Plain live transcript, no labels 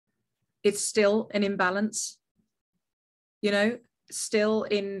it's still an imbalance, you know. Still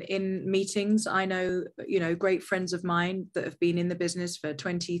in meetings, I know, you know, great friends of mine that have been in the business for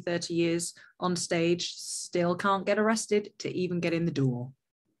 20, 30 years on stage still can't get arrested to even get in the door.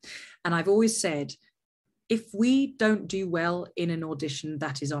 And I've always said, if we don't do well in an audition,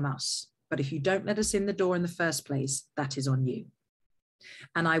 that is on us. But if you don't let us in the door in the first place, that is on you.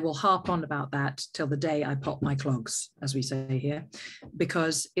 And I will harp on about that till the day I pop my clogs, as we say here,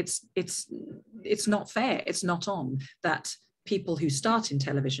 because it's not fair. It's not on that people who start in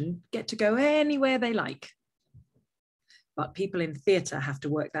television get to go anywhere they like. But people in theatre have to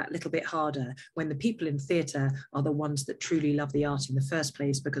work that little bit harder, when the people in theatre are the ones that truly love the art in the first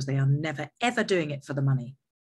place, because they are never, ever doing it for the money.